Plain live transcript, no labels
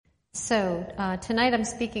Tonight I'm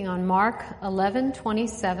speaking on Mark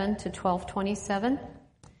 11:27 to 12:27,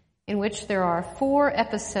 in which there are 4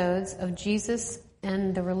 episodes of Jesus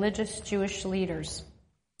and the religious Jewish leaders.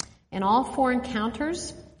 In all 4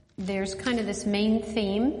 encounters, there's kind of this main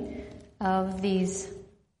theme of these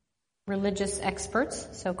religious experts,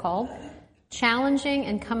 so-called, challenging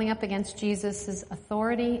and coming up against Jesus'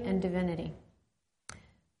 authority and divinity.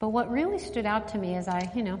 But what really stood out to me as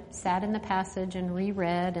I, sat in the passage and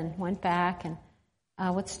reread and went back, and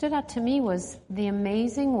what stood out to me was the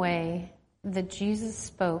amazing way that Jesus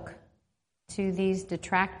spoke to these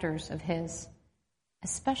detractors of his,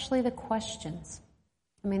 especially the questions.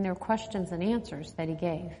 I mean, there were questions and answers that he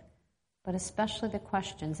gave, but especially the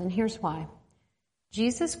questions. And here's why.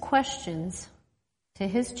 Jesus' questions to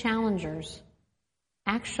his challengers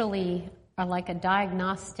actually are like a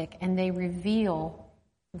diagnostic, and they reveal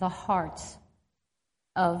the hearts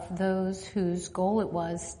of those whose goal it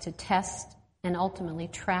was to test and ultimately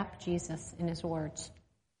trap Jesus in his words.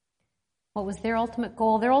 What was their ultimate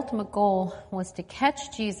goal? Their ultimate goal was to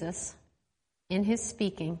catch Jesus in his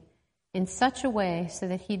speaking in such a way so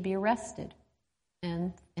that he'd be arrested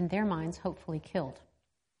and, in their minds, hopefully killed.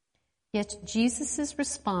 Yet Jesus'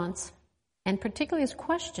 response, and particularly his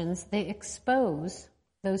questions, they expose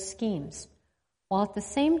those schemes, while at the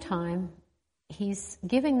same time he's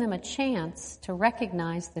giving them a chance to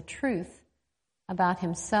recognize the truth about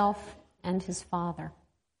himself and his Father.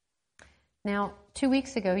 Now, 2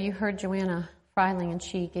 weeks ago, you heard Joanna Freiling, and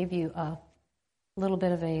she gave you a little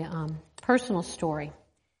bit of a personal story.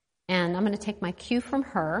 And I'm going to take my cue from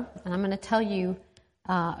her, and I'm going to tell you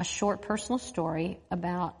a short personal story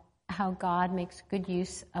about how God makes good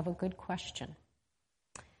use of a good question.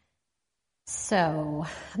 So,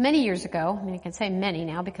 many years ago, I can say many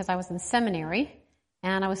now because I was in seminary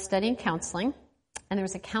and I was studying counseling, and there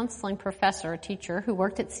was a counseling professor, a teacher, who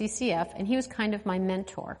worked at CCF, and he was kind of my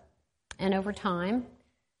mentor. And over time,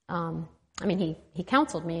 he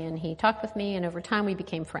counseled me and he talked with me, and over time we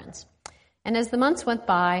became friends. And as the months went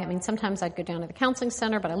by, sometimes I'd go down to the counseling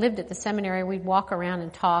center, but I lived at the seminary. We'd walk around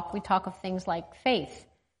and talk. We'd talk of things like faith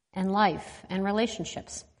and life and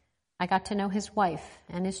relationships. I got to know his wife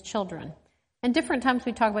and his children. And different times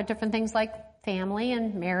we talk about different things like family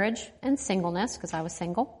and marriage and singleness, because I was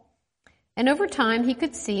single. And over time, he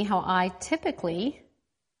could see how I typically,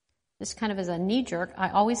 just kind of as a knee-jerk, I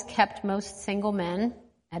always kept most single men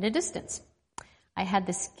at a distance. I had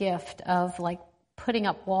this gift of putting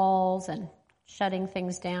up walls and shutting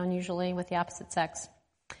things down, usually with the opposite sex.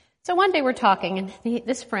 So one day we're talking, and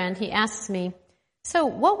this friend, he asks me, so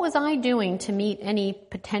what was I doing to meet any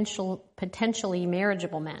potentially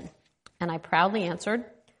marriageable men? And I proudly answered,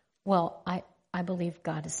 well, I believe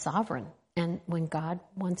God is sovereign. And when God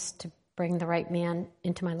wants to bring the right man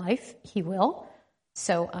into my life, he will.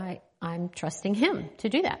 So I'm trusting him to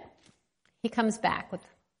do that. He comes back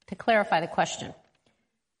to clarify the question.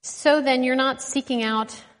 So then you're not seeking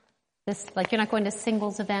out this, you're not going to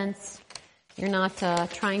singles events. You're not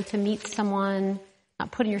trying to meet someone,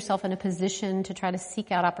 not putting yourself in a position to try to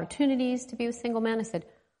seek out opportunities to be with single men. I said,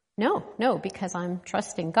 no, because I'm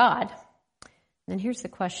trusting God. And here's the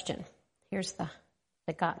question. Here's that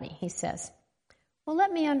got me. He says, well,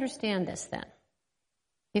 let me understand this then.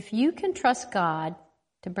 If you can trust God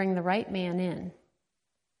to bring the right man in,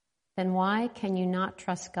 then why can you not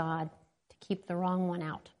trust God to keep the wrong one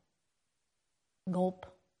out? Gulp.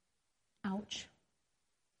 Ouch.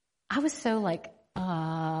 I was so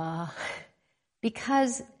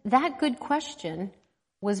because that good question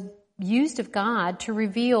was used of God to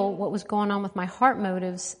reveal what was going on with my heart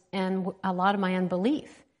motives and a lot of my unbelief.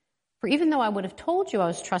 For even though I would have told you I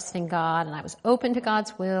was trusting God and I was open to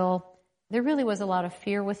God's will, there really was a lot of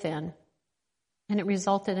fear within. And it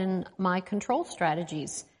resulted in my control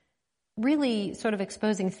strategies, really sort of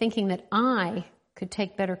exposing thinking that I could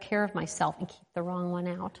take better care of myself and keep the wrong one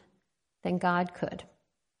out than God could.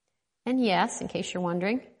 And yes, in case you're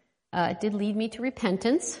wondering, it did lead me to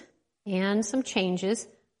repentance and some changes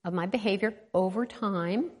of my behavior over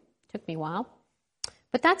time. It took me a while.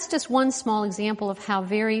 But that's just one small example of how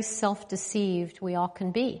very self-deceived we all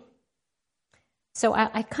can be. So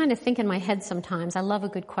I kind of think in my head sometimes, I love a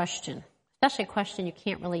good question, especially a question you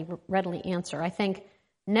can't really readily answer. I think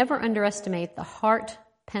never underestimate the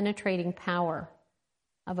heart-penetrating power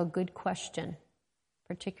of a good question,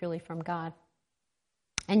 particularly from God.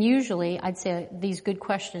 And usually, I'd say these good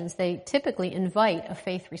questions, they typically invite a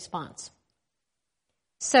faith response.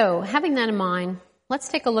 So, having that in mind, let's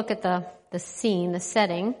take a look at the scene, the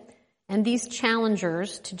setting, and these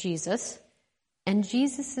challengers to Jesus, and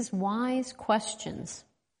Jesus' wise questions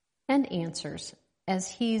and answers as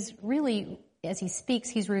he's really as he speaks,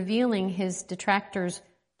 he's revealing his detractors'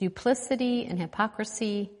 duplicity and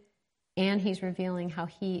hypocrisy, and he's revealing how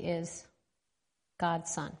he is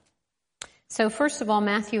God's son. So first of all,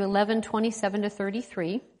 Matthew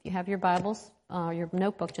 11:27-33. If you have your Bibles, your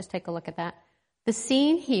notebook, just take a look at that. The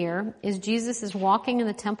scene here is Jesus is walking in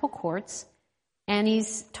the temple courts, and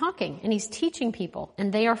he's talking, and he's teaching people,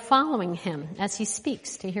 and they are following him as he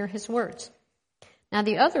speaks to hear his words. Now,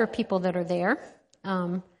 the other people that are there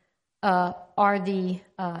are the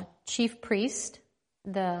chief priest,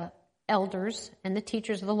 the elders, and the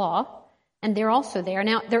teachers of the law, and they're also there.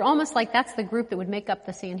 Now, they're almost like that's the group that would make up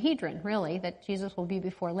the Sanhedrin, really, that Jesus will be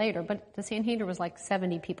before later. But the Sanhedrin was like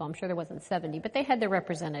 70 people. I'm sure there wasn't 70, but they had their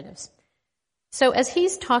representatives. So as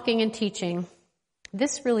he's talking and teaching,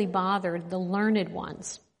 this really bothered the learned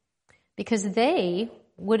ones because they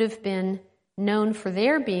would have been known for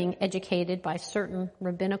their being educated by certain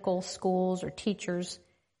rabbinical schools or teachers.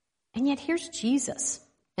 And yet here's Jesus,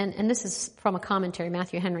 and this is from a commentary,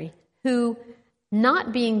 Matthew Henry, who,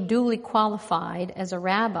 not being duly qualified as a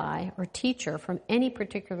rabbi or teacher from any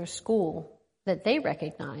particular school that they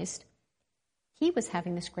recognized, he was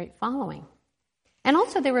having this great following. And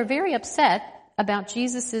also they were very upset about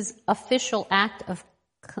Jesus' official act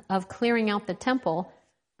of clearing out the temple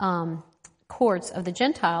courts of the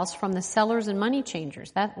Gentiles from the sellers and money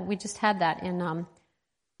changers. That we just had that in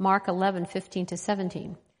Mark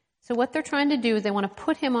 11:15-17. So what they're trying to do is they want to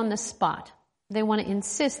put him on the spot. They want to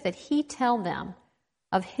insist that he tell them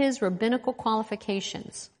of his rabbinical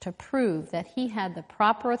qualifications to prove that he had the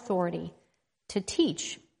proper authority to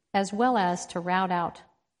teach as well as to rout out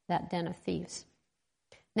that den of thieves.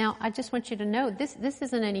 Now, I just want you to know, this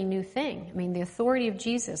isn't any new thing. I mean, the authority of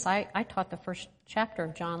Jesus, I taught the first chapter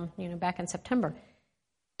of John, back in September.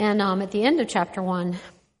 And at the end of chapter 1,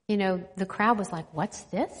 the crowd was like, what's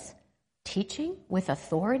this? Teaching with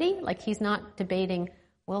authority? Like he's not debating,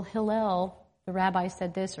 well, Hillel, the rabbi,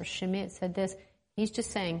 said this, or Schmidt said this. He's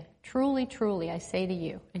just saying, truly, truly, I say to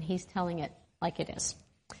you. And he's telling it like it is.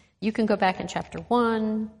 You can go back in chapter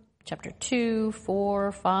 1, chapter 2,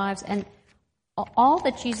 4, 5, and all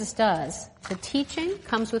that Jesus does, the teaching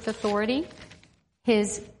comes with authority.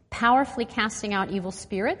 His powerfully casting out evil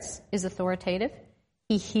spirits is authoritative.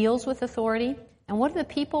 He heals with authority. And what do the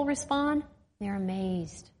people respond? They're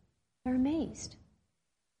amazed. They're amazed.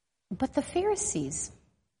 But the Pharisees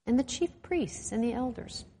and the chief priests and the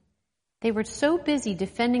elders, they were so busy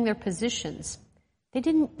defending their positions,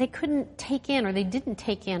 they couldn't take in, or they didn't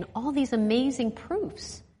take in all these amazing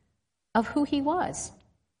proofs of who he was.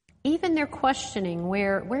 Even their questioning,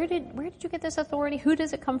 where did you get this authority? Who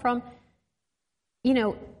does it come from?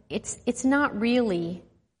 It's not really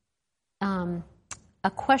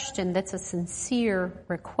a question that's a sincere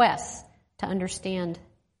request to understand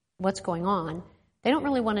what's going on. They don't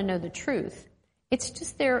really want to know the truth. It's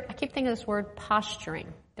just I keep thinking of this word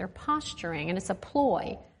posturing. They're posturing, and it's a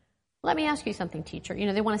ploy. Let me ask you something, teacher.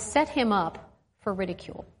 They want to set him up for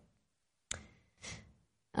ridicule.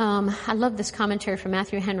 I love this commentary from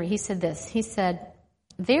Matthew Henry. He said this. He said,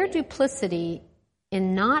 their duplicity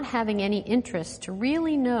in not having any interest to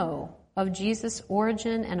really know of Jesus'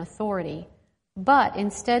 origin and authority, but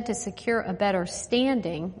instead to secure a better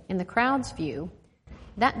standing in the crowd's view,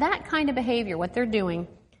 that kind of behavior, what they're doing,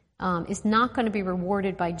 is not going to be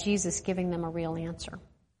rewarded by Jesus giving them a real answer.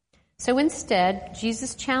 So instead,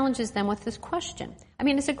 Jesus challenges them with this question. I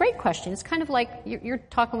mean, it's a great question. It's kind of like you're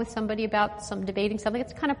talking with somebody about debating something.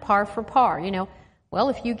 It's kind of par for par,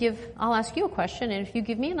 Well, I'll ask you a question, and if you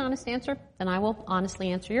give me an honest answer, then I will honestly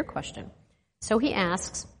answer your question. So he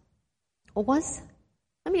asks,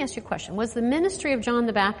 let me ask you a question. Was the ministry of John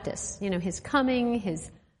the Baptist, his coming, his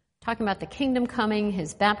talking about the kingdom coming,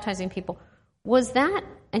 his baptizing people, was that,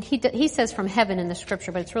 and he says from heaven in the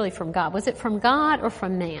scripture, but it's really from God. Was it from God or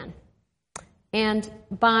from man? And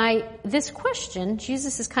by this question,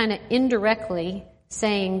 Jesus is kind of indirectly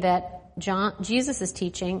saying that Jesus'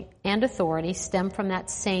 teaching and authority stem from that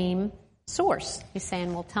same source. He's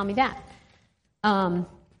saying, well, tell me that.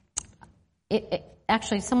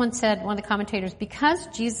 Actually, someone said, one of the commentators, because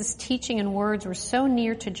Jesus' teaching and words were so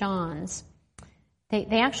near to John's,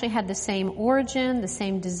 they actually had the same origin, the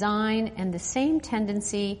same design, and the same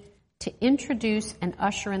tendency to introduce and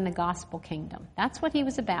usher in the gospel kingdom. That's what he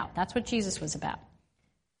was about. That's what Jesus was about.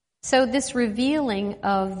 So this revealing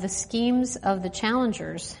of the schemes of the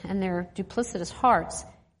challengers and their duplicitous hearts,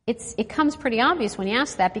 it comes pretty obvious when you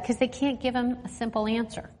ask that because they can't give him a simple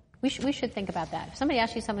answer. We should think about that. If somebody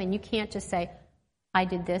asks you something, you can't just say, I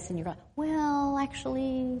did this, and you're like, well,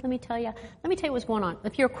 actually, let me tell you what's going on.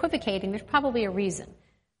 If you're equivocating, there's probably a reason.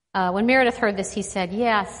 When Meredith heard this, he said,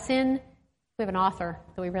 yeah, sin We have an author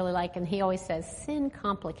that we really like, and he always says, sin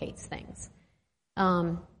complicates things.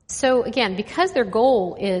 So again, because their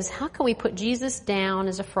goal is, how can we put Jesus down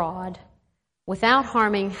as a fraud without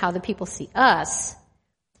harming how the people see us?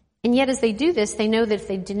 And yet as they do this, they know that if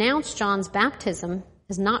they denounce John's baptism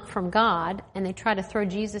as not from God, and they try to throw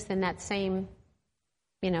Jesus in that same,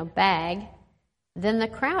 bag, then the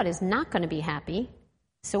crowd is not going to be happy.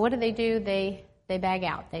 So what do? They bag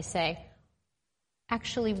out. They say,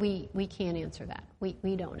 actually, we can't answer that.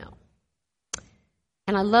 We don't know.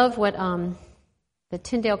 And I love what the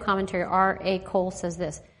Tyndale commentary, R.A. Cole, says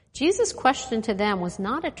this. Jesus' question to them was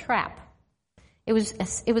not a trap. It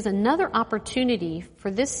was another opportunity for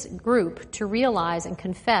this group to realize and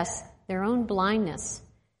confess their own blindness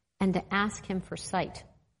and to ask him for sight.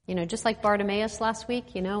 Just like Bartimaeus last week,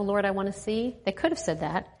 Lord, I want to see. They could have said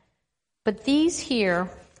that. But these here,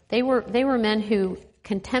 they were men who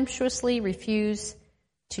contemptuously refused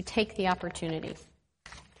to take the opportunity.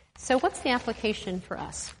 So what's the application for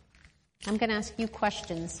us? I'm going to ask you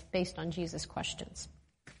questions based on Jesus' questions.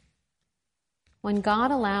 When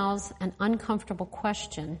God allows an uncomfortable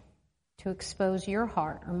question to expose your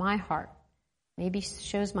heart or my heart, maybe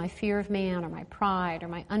shows my fear of man or my pride or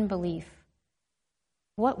my unbelief,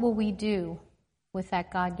 what will we do with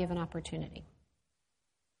that God-given opportunity?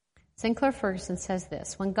 Sinclair Ferguson says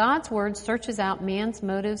this, when God's word searches out man's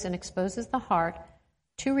motives and exposes the heart,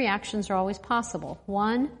 two reactions are always possible.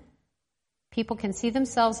 One, people can see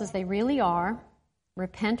themselves as they really are,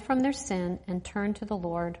 repent from their sin, and turn to the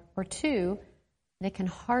Lord. Or two, they can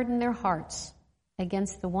harden their hearts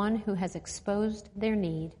against the one who has exposed their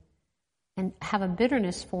need and have a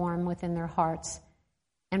bitterness form within their hearts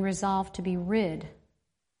and resolve to be rid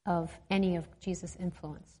of any of Jesus'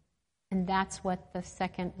 influence. And that's what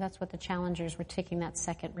the challengers were taking, that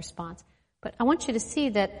second response. But I want you to see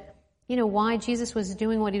that, why Jesus was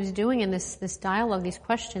doing what he was doing in this dialogue, these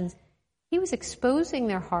questions. He was exposing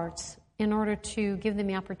their hearts in order to give them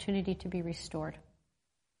the opportunity to be restored.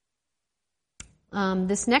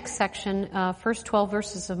 This next section, first 12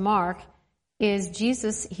 verses of Mark, is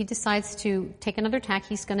Jesus, he decides to take another tack.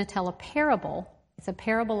 He's going to tell a parable. It's a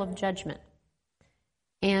parable of judgment.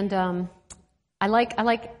 And I like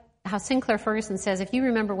how Sinclair Ferguson says, if you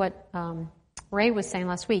remember what Ray was saying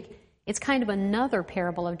last week, it's kind of another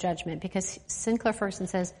parable of judgment, because Sinclair Ferguson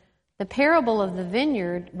says the parable of the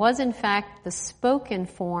vineyard was in fact the spoken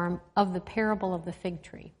form of the parable of the fig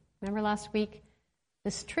tree. Remember last week?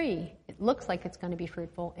 This tree, it looks like it's going to be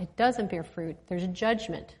fruitful. It doesn't bear fruit. There's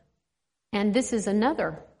judgment. And this is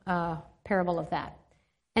another parable of that.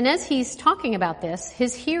 And as he's talking about this,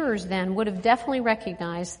 his hearers then would have definitely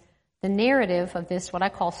recognized the narrative of this, what I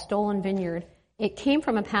call stolen vineyard. It came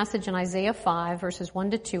from a passage in Isaiah 5, verses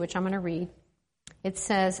 1 to 2, which I'm going to read. It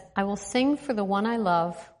says, I will sing for the one I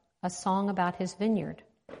love a song about his vineyard.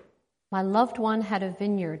 My loved one had a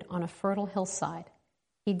vineyard on a fertile hillside.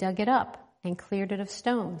 He dug it up and cleared it of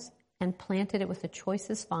stones and planted it with the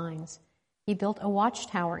choicest vines. He built a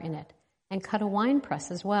watchtower in it and cut a winepress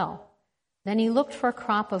as well. Then he looked for a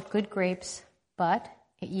crop of good grapes, but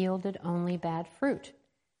it yielded only bad fruit.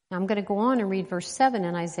 Now I'm going to go on and read verse 7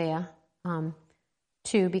 in Isaiah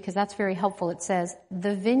 2, because that's very helpful. It says,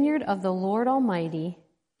 the vineyard of the Lord Almighty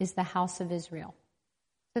is the house of Israel.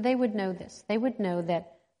 So they would know this. They would know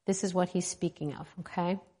that this is what he's speaking of,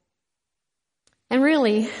 okay? And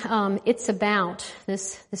really, it's about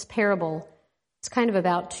this parable. It's kind of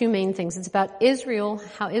about two main things. It's about Israel,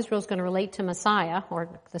 how Israel's going to relate to Messiah,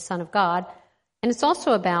 or the Son of God. And it's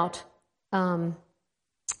also about how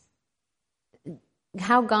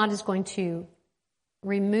God is going to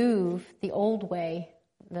remove the old way,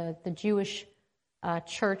 the Jewish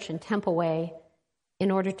church and temple way,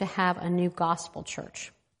 in order to have a new gospel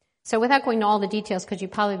church. So without going into all the details, because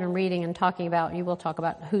you've probably been reading and you will talk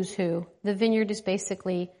about who's who, the vineyard is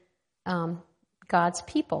basically God's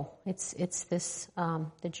people. It's this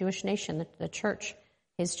the Jewish nation, the church,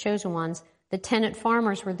 his chosen ones. The tenant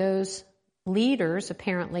farmers were those leaders,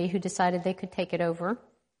 apparently, who decided they could take it over.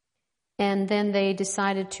 And then they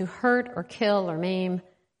decided to hurt or kill or maim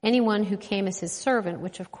anyone who came as his servant,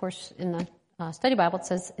 which, of course, in the study Bible, it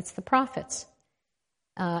says it's the prophets.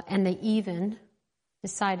 And they even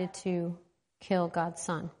decided to kill God's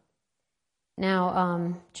son.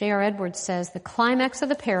 Now, J.R. Edwards says the climax of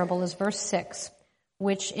the parable is verse 6,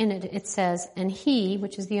 which in it says, and he,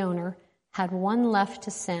 which is the owner, had one left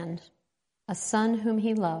to send, a son whom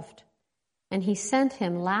he loved. And he sent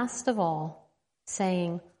him last of all,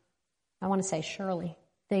 saying, I want to say, surely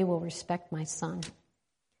they will respect my son.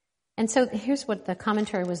 And so here's what the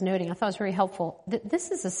commentary was noting. I thought it was very helpful. This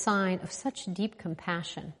is a sign of such deep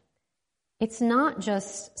compassion. it's not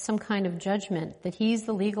just some kind of judgment that he's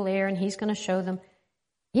the legal heir and he's going to show them.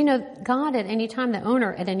 You know, God at any time, the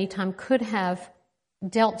owner at any time, could have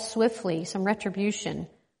dealt swiftly some retribution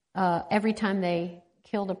every time they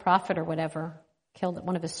killed a prophet or whatever, killed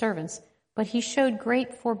one of his servants. But he showed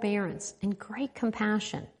great forbearance and great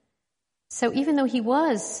compassion. So even though he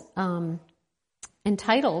was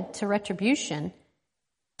entitled to retribution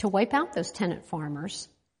to wipe out those tenant farmers,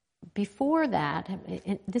 before that,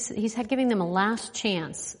 he's giving them a last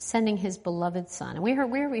chance, sending his beloved son. And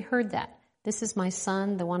where we heard that? This is my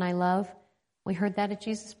son, the one I love. We heard that at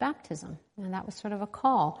Jesus' baptism, and that was sort of a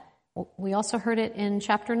call. We also heard it in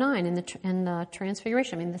chapter 9 in the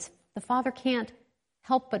Transfiguration. I mean, the Father can't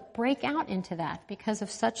help but break out into that because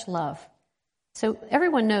of such love. So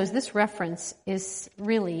everyone knows this reference is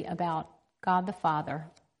really about God the Father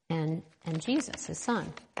and Jesus, his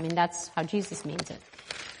son. I mean, that's how Jesus means it.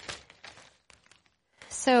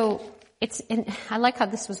 So and I like how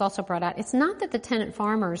this was also brought out. It's not that the tenant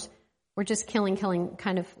farmers were just killing,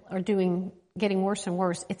 kind of, or getting worse and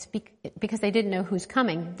worse. It's because they didn't know who's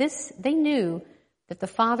coming. They knew that the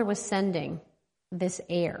Father was sending this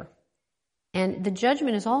heir. And the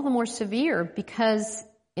judgment is all the more severe because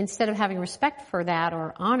instead of having respect for that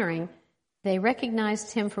or honoring, they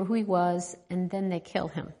recognized him for who he was, and then they kill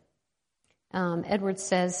him. Edwards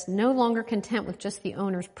says, no longer content with just the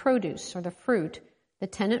owner's produce or the fruit, the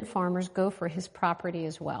tenant farmers go for his property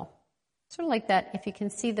as well. Sort of like that, if you can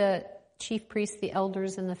see the chief priests, the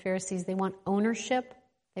elders, and the Pharisees, they want ownership.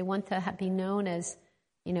 They want to be known as,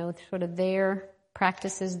 sort of their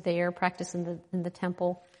practices, their practice in the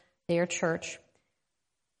temple, their church.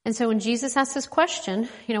 And so when Jesus asks this question,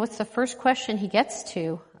 what's the first question he gets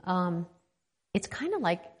to? It's kind of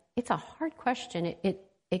like, it's a hard question.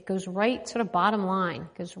 It goes right, sort of bottom line,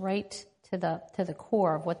 goes right to the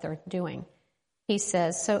core of what they're doing. He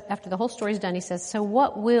says, so after the whole story's done, he says, so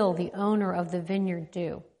what will the owner of the vineyard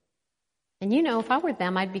do? And if I were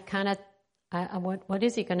them, I'd be kind of, what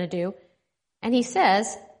is he going to do? And he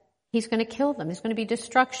says, he's going to kill them. There's going to be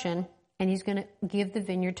destruction, and he's going to give the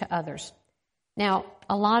vineyard to others. Now,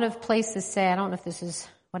 a lot of places say, I don't know if this is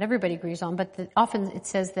what everybody agrees on, but often it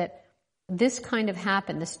says that this kind of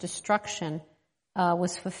happened, this destruction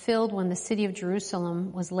was fulfilled when the city of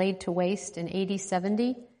Jerusalem was laid to waste in AD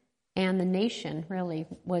 70, and the nation really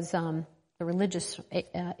was, the religious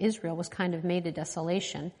Israel was kind of made a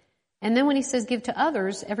desolation. And then when he says give to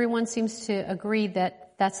others, everyone seems to agree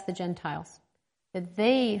that that's the Gentiles. That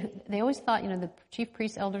they always thought, the chief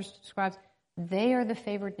priests, elders, scribes, they are the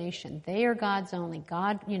favored nation. They are God's only.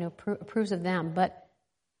 God, approves of them. But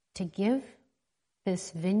to give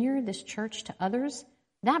this vineyard, this church to others,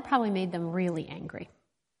 that probably made them really angry.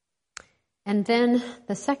 And then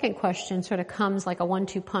the second question sort of comes like a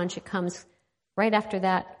 1-2 punch. It comes right after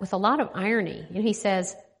that with a lot of irony. He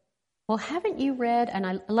says, well, haven't you read, and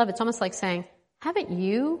I love it, it's almost like saying, haven't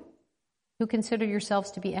you, who consider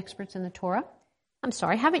yourselves to be experts in the Torah,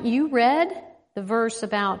 haven't you read the verse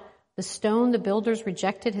about the stone the builders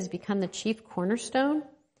rejected has become the chief cornerstone?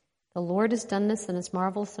 The Lord has done this, and it's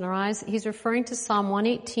marvelous in our eyes. He's referring to Psalm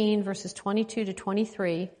 118, verses 22 to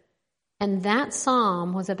 23. And that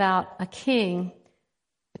psalm was about a king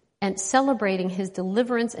and celebrating his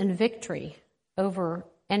deliverance and victory over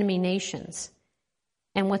enemy nations.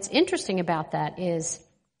 And what's interesting about that is,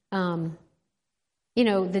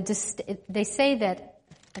 they say that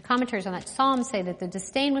the commentaries on that psalm say that the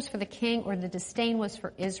disdain was for the king or the disdain was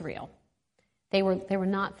for Israel. They were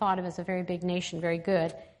not thought of as a very big nation, very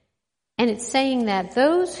good. And it's saying that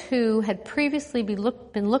those who had previously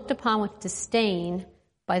been looked upon with disdain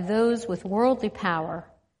by those with worldly power,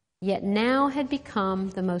 yet now had become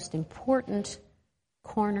the most important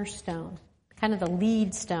cornerstone, kind of the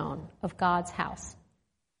lead stone of God's house.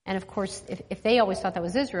 And of course, if they always thought that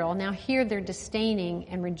was Israel, now here they're disdaining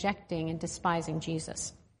and rejecting and despising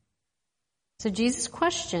Jesus. So Jesus'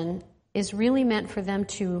 question is really meant for them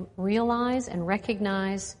to realize and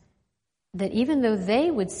recognize that even though they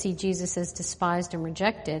would see Jesus as despised and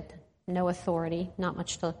rejected, no authority, not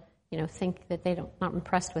much to think that not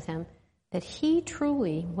impressed with him, that he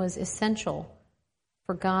truly was essential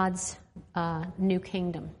for God's new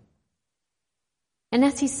kingdom. And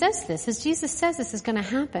as he says this, as Jesus says this is going to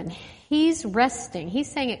happen, he's resting. He's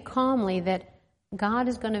saying it calmly that God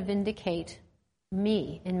is going to vindicate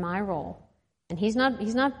me in my role. And he's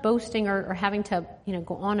not boasting or having to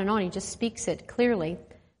go on and on. He just speaks it clearly.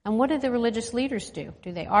 And what do the religious leaders do?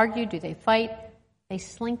 Do they argue? Do they fight? They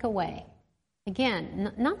slink away.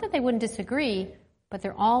 Again, not that they wouldn't disagree, but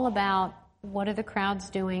they're all about what are the crowds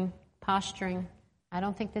doing, posturing. I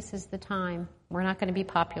don't think this is the time. We're not going to be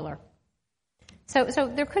popular. So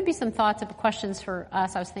there could be some thoughts of questions for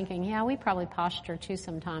us. I was thinking, we probably posture too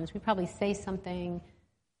sometimes. We probably say something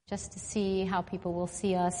just to see how people will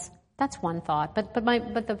see us. That's one thought. But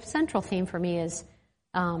the central theme for me is,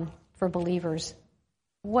 for believers,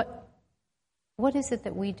 what is it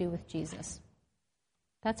that we do with Jesus?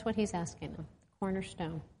 That's what he's asking them,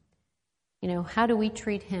 cornerstone. How do we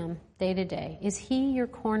treat him day to day? Is he your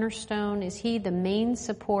cornerstone? Is he the main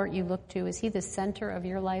support you look to? Is he the center of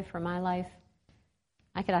your life or my life?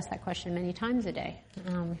 I could ask that question many times a day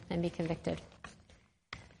and be convicted.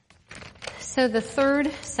 So the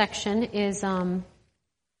third section is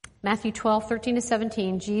Matthew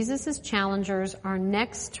 12:13-17. Jesus' challengers are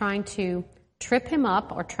next trying to trip him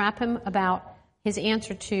up or trap him about his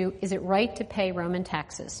answer to, is it right to pay Roman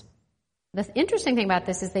taxes? The interesting thing about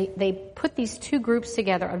this is they put these two groups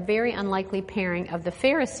together, a very unlikely pairing of the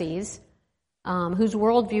Pharisees, whose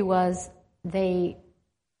worldview was they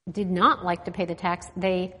did not like to pay the tax.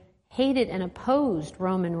 They hated and opposed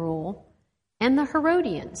Roman rule, and the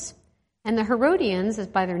Herodians. And the Herodians, as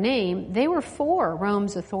by their name, they were for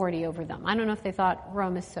Rome's authority over them. I don't know if they thought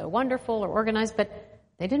Rome is so wonderful or organized, but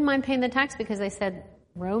they didn't mind paying the tax because they said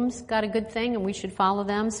Rome's got a good thing and we should follow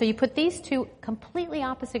them. So you put these two completely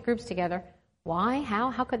opposite groups together. Why?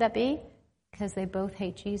 How could that be? Because they both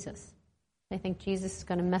hate Jesus. They think Jesus is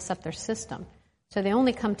going to mess up their system. So they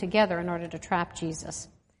only come together in order to trap Jesus.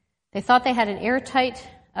 They thought they had an airtight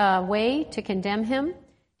way to condemn him.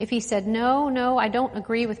 If he said, no, I don't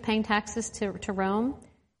agree with paying taxes to Rome,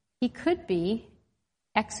 he could be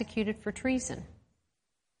executed for treason.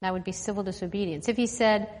 That would be civil disobedience. If he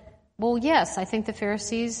said, well, yes, I think the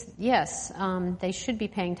Pharisees, yes, they should be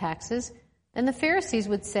paying taxes, then the Pharisees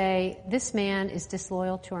would say, this man is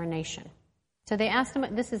disloyal to our nation. So they asked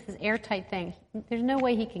him, this is this airtight thing. There's no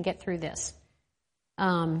way he can get through this.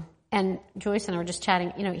 And Joyce and I were just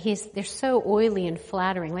chatting, they're so oily and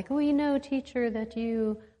flattering. Like, teacher, that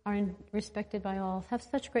you are respected by all, have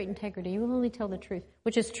such great integrity, you will only tell the truth,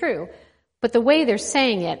 which is true. But the way they're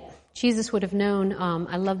saying it, Jesus would have known,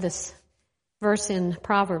 I love this verse in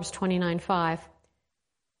Proverbs 29:5.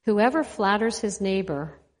 Whoever flatters his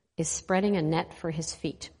neighbor is spreading a net for his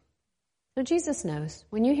feet. So Jesus knows.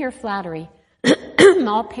 When you hear flattery,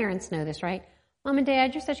 all parents know this, right? Mom and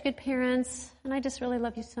Dad, you're such good parents, and I just really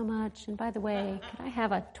love you so much. And by the way, could I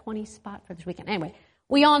have a 20 spot for this weekend? Anyway,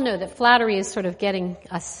 we all know that flattery is sort of getting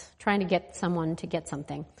us, trying to get someone to get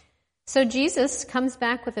something. So Jesus comes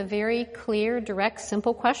back with a very clear, direct,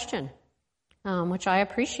 simple question, which I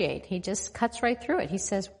appreciate. He just cuts right through it. He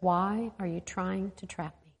says, why are you trying to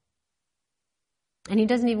trap me? And he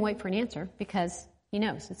doesn't even wait for an answer because he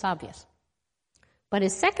knows, it's obvious. But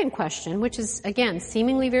his second question, which is, again,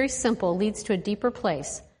 seemingly very simple, leads to a deeper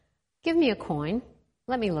place. Give me a coin.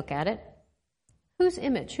 Let me look at it. Whose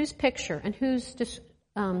image, whose picture, and whose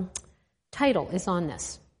title is on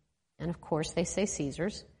this? And, of course, they say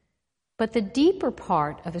Caesar's. But the deeper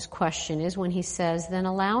part of his question is when he says, then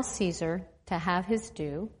allow Caesar to have his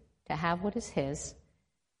due, to have what is his.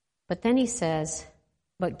 But then he says,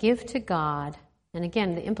 but give to God, and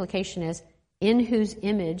again, the implication is, in whose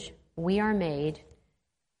image we are made,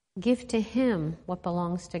 give to him what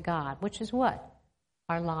belongs to God, which is what?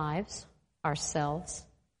 Our lives, ourselves,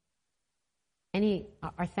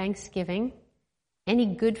 our thanksgiving, any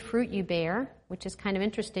good fruit you bear, which is kind of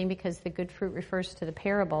interesting because the good fruit refers to the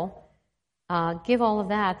parable. Give all of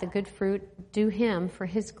that, the good fruit, do him for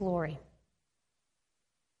his glory.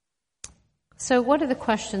 So what are the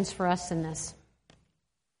questions for us in this?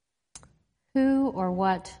 Who or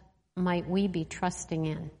what might we be trusting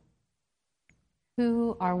in?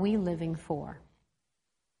 Who are we living for?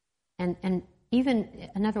 And even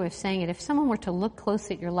another way of saying it, if someone were to look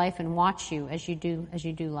close at your life and watch you as you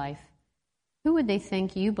do life, who would they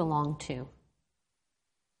think you belong to?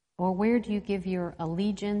 Or where do you give your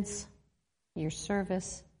allegiance, your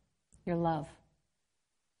service, your love?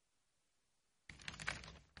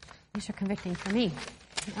 These are convicting for me.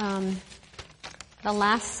 The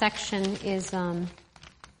last section is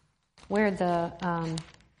where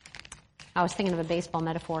I was thinking of a baseball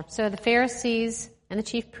metaphor. So the Pharisees and the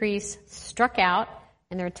chief priests struck out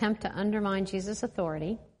in their attempt to undermine Jesus'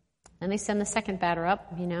 authority. And they send the second batter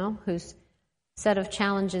up, whose set of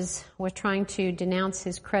challenges were trying to denounce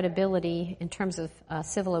his credibility in terms of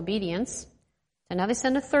civil obedience. So now they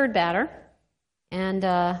send a third batter.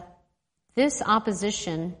 And this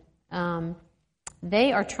opposition,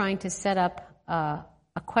 they are trying to set up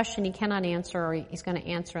a question he cannot answer, or he's going to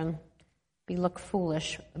answer and look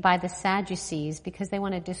foolish by the Sadducees because they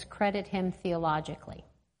want to discredit him theologically.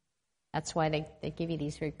 That's why they give you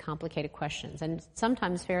these very complicated questions. And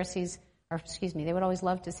sometimes they would always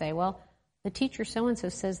love to say, well, the teacher so-and-so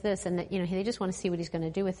says this, and that, they just want to see what he's going to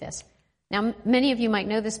do with this. Now, many of you might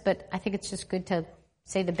know this, but I think it's just good to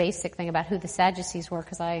say the basic thing about who the Sadducees were,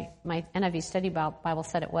 because my NIV study Bible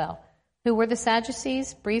said it well. Who were the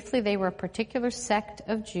Sadducees? Briefly, they were a particular sect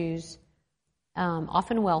of Jews,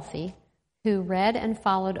 often wealthy, who read and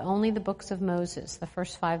followed only the books of Moses, the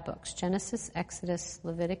first 5 books, Genesis, Exodus,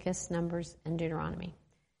 Leviticus, Numbers, and Deuteronomy.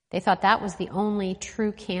 They thought that was the only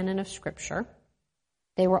true canon of Scripture.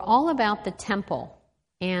 They were all about the temple,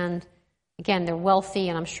 and again, they're wealthy,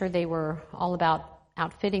 and I'm sure they were all about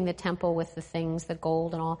outfitting the temple with the things, the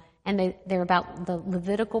gold and all, and they're about the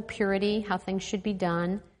Levitical purity, how things should be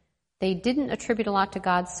done. They didn't attribute a lot to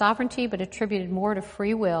God's sovereignty, but attributed more to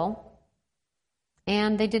free will.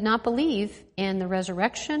 And they did not believe in the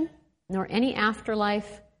resurrection, nor any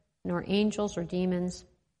afterlife, nor angels or demons.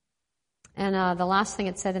 And the last thing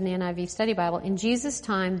it said in the NIV Study Bible, in Jesus'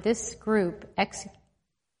 time, this group executed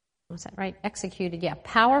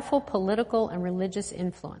powerful political and religious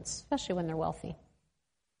influence, especially when they're wealthy.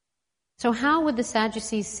 So how would the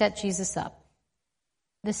Sadducees set Jesus up?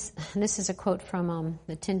 This is a quote from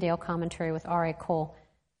the Tyndale commentary with R.A. Cole.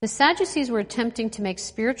 The Sadducees were attempting to make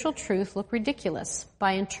spiritual truth look ridiculous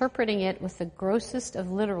by interpreting it with the grossest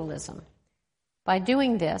of literalism. By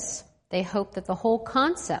doing this, they hoped that the whole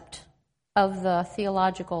concept of the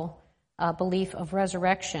theological belief of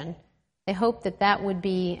resurrection, they hoped that would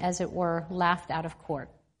be, as it were, laughed out of court.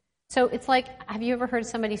 So it's like, have you ever heard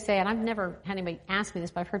somebody say, and I've never had anybody ask me this,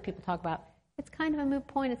 but I've heard people talk about, it's kind of a moot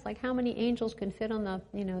point. It's like how many angels can fit on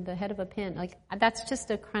the head of a pin? Like, that's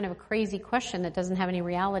just a kind of a crazy question that doesn't have any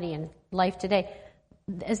reality in life today.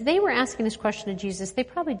 As they were asking this question to Jesus, they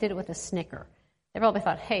probably did it with a snicker. They probably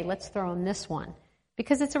thought, hey, let's throw in this one.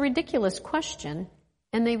 Because it's a ridiculous question,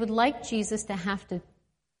 and they would like Jesus to have to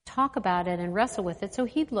talk about it and wrestle with it so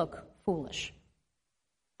he'd look foolish.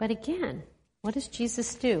 But again, what does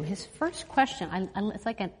Jesus do? His first question, it's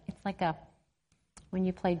like a when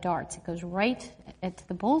you play darts, it goes right at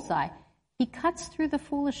the bullseye. He cuts through the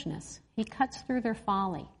foolishness. He cuts through their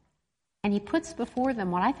folly. And he puts before them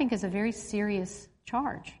what I think is a very serious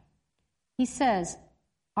charge. He says,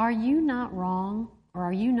 are you not wrong, or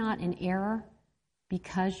are you not in error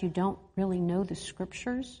because you don't really know the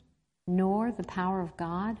Scriptures, nor the power of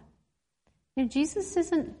God? Jesus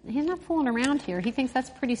he's not fooling around here. He thinks that's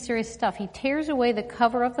pretty serious stuff. He tears away the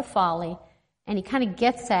cover of the folly, and he kind of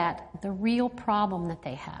gets at the real problem that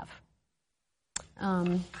they have.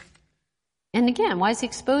 And again, why is he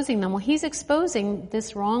exposing them? Well, he's exposing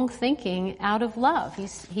this wrong thinking out of love.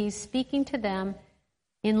 He's speaking to them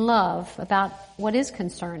in love about what is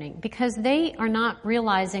concerning, because they are not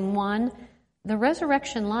realizing, one, the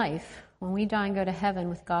resurrection life, when we die and go to heaven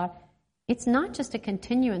with God, it's not just a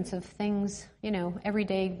continuance of things, every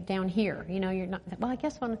day down here. You're not, well, I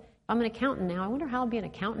guess I'm an accountant now. I wonder how I'll be an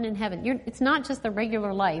accountant in heaven. It's not just the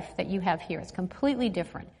regular life that you have here. It's completely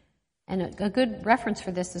different. And a good reference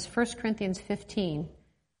for this is 1 Corinthians 15,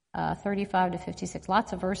 35 to 56.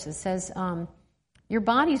 Lots of verses. Says your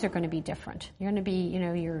bodies are going to be different. You're going to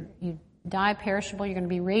be, you die perishable. You're going to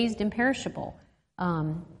be raised imperishable.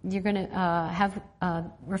 You're going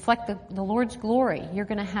to reflect the Lord's glory. You're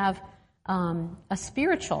going to have a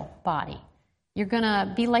spiritual body. You're going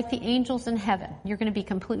to be like the angels in heaven. You're going to be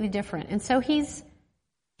completely different. And so he's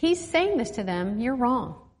saying this to them, you're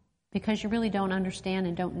wrong, because you really don't understand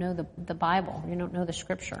and don't know the Bible. You don't know the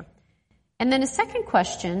Scripture. And then his second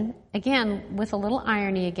question, again, with a little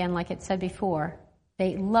irony, again, like it said before,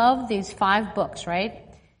 they love these 5 books, right?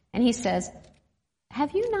 And he says,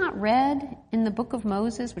 have you not read in the book of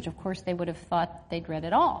Moses, which of course they would have thought they'd read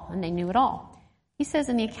it all, and they knew it all. He says,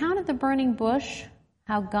 in the account of the burning bush,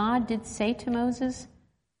 how God did say to Moses,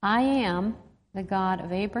 I am the God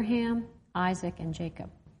of Abraham, Isaac, and Jacob.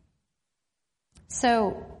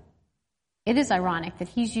 So it is ironic that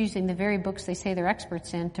he's using the very books they say they're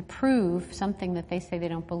experts in to prove something that they say they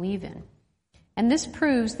don't believe in. And this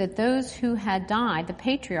proves that those who had died, the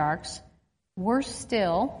patriarchs, were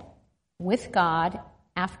still with God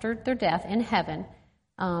after their death in heaven.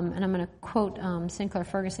 And I'm going to quote Sinclair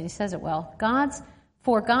Ferguson. He says it well.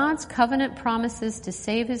 For God's covenant promises to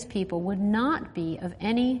save his people would not be of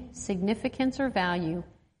any significance or value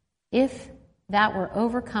if that were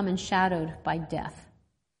overcome and shadowed by death.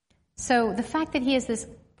 So the fact that he has this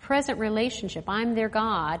present relationship, I'm their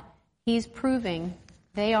God, he's proving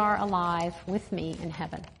they are alive with me in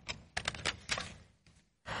heaven.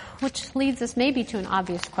 Which leads us maybe to an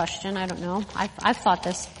obvious question. I don't know. I've thought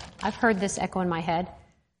this. I've heard this echo in my head.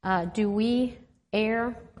 Do we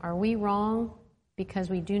err? Are we wrong because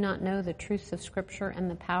we do not know the truths of Scripture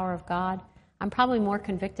and the power of God? I'm probably more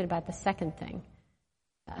convicted about the second thing.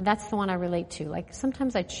 That's the one I relate to. Like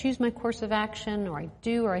sometimes I choose my course of action, or I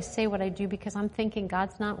do, or I say what I do because I'm thinking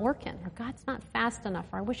God's not working, or God's not fast enough,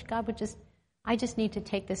 or I wish God would I just need to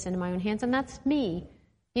take this into my own hands. And that's me,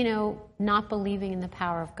 not believing in the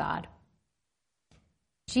power of God.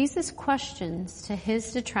 Jesus' questions to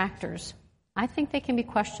his detractors, I think they can be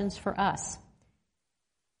questions for us.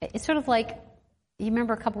 It's sort of like, you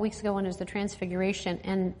remember a couple weeks ago when it was the Transfiguration,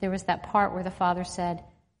 and there was that part where the Father said,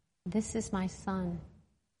 "This is my Son,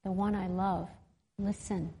 the one I love.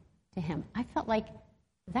 Listen to him." I felt like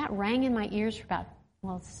that rang in my ears for about,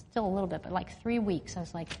 still a little bit, but like 3 weeks. I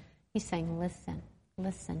was like, he's saying, listen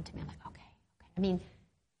to me. I'm like, okay. I mean,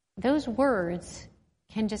 those words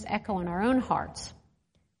can just echo in our own hearts.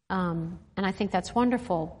 And I think that's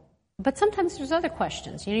wonderful. But sometimes there's other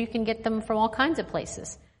questions. You can get them from all kinds of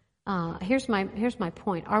places. Here's my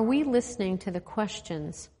point. Are we listening to the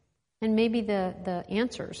questions and maybe the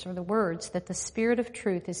answers or the words that the Spirit of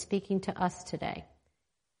truth is speaking to us today?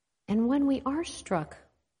 And when we are struck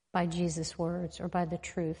by Jesus' words or by the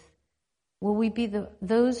truth, will we be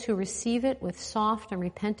those who receive it with soft and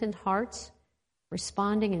repentant hearts,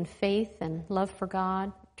 responding in faith and love for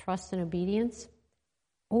God, trust and obedience?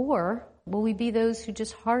 Or will we be those who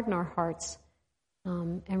just harden our hearts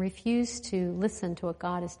and refuse to listen to what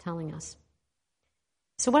God is telling us?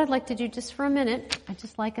 So what I'd like to do just for a minute, I'd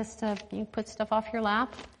just like us to put stuff off your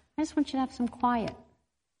lap. I just want you to have some quiet,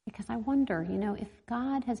 because I wonder, if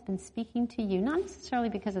God has been speaking to you, not necessarily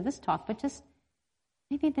because of this talk, but just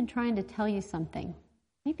maybe been trying to tell you something.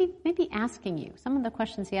 Maybe asking you. Some of the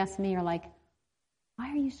questions he asked me are like, why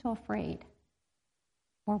are you so afraid?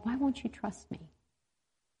 Or why won't you trust me?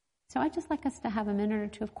 So I'd just like us to have a minute or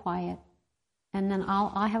two of quiet, and then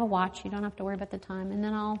I'll have a watch. You don't have to worry about the time, and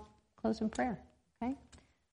then I'll close in prayer, okay?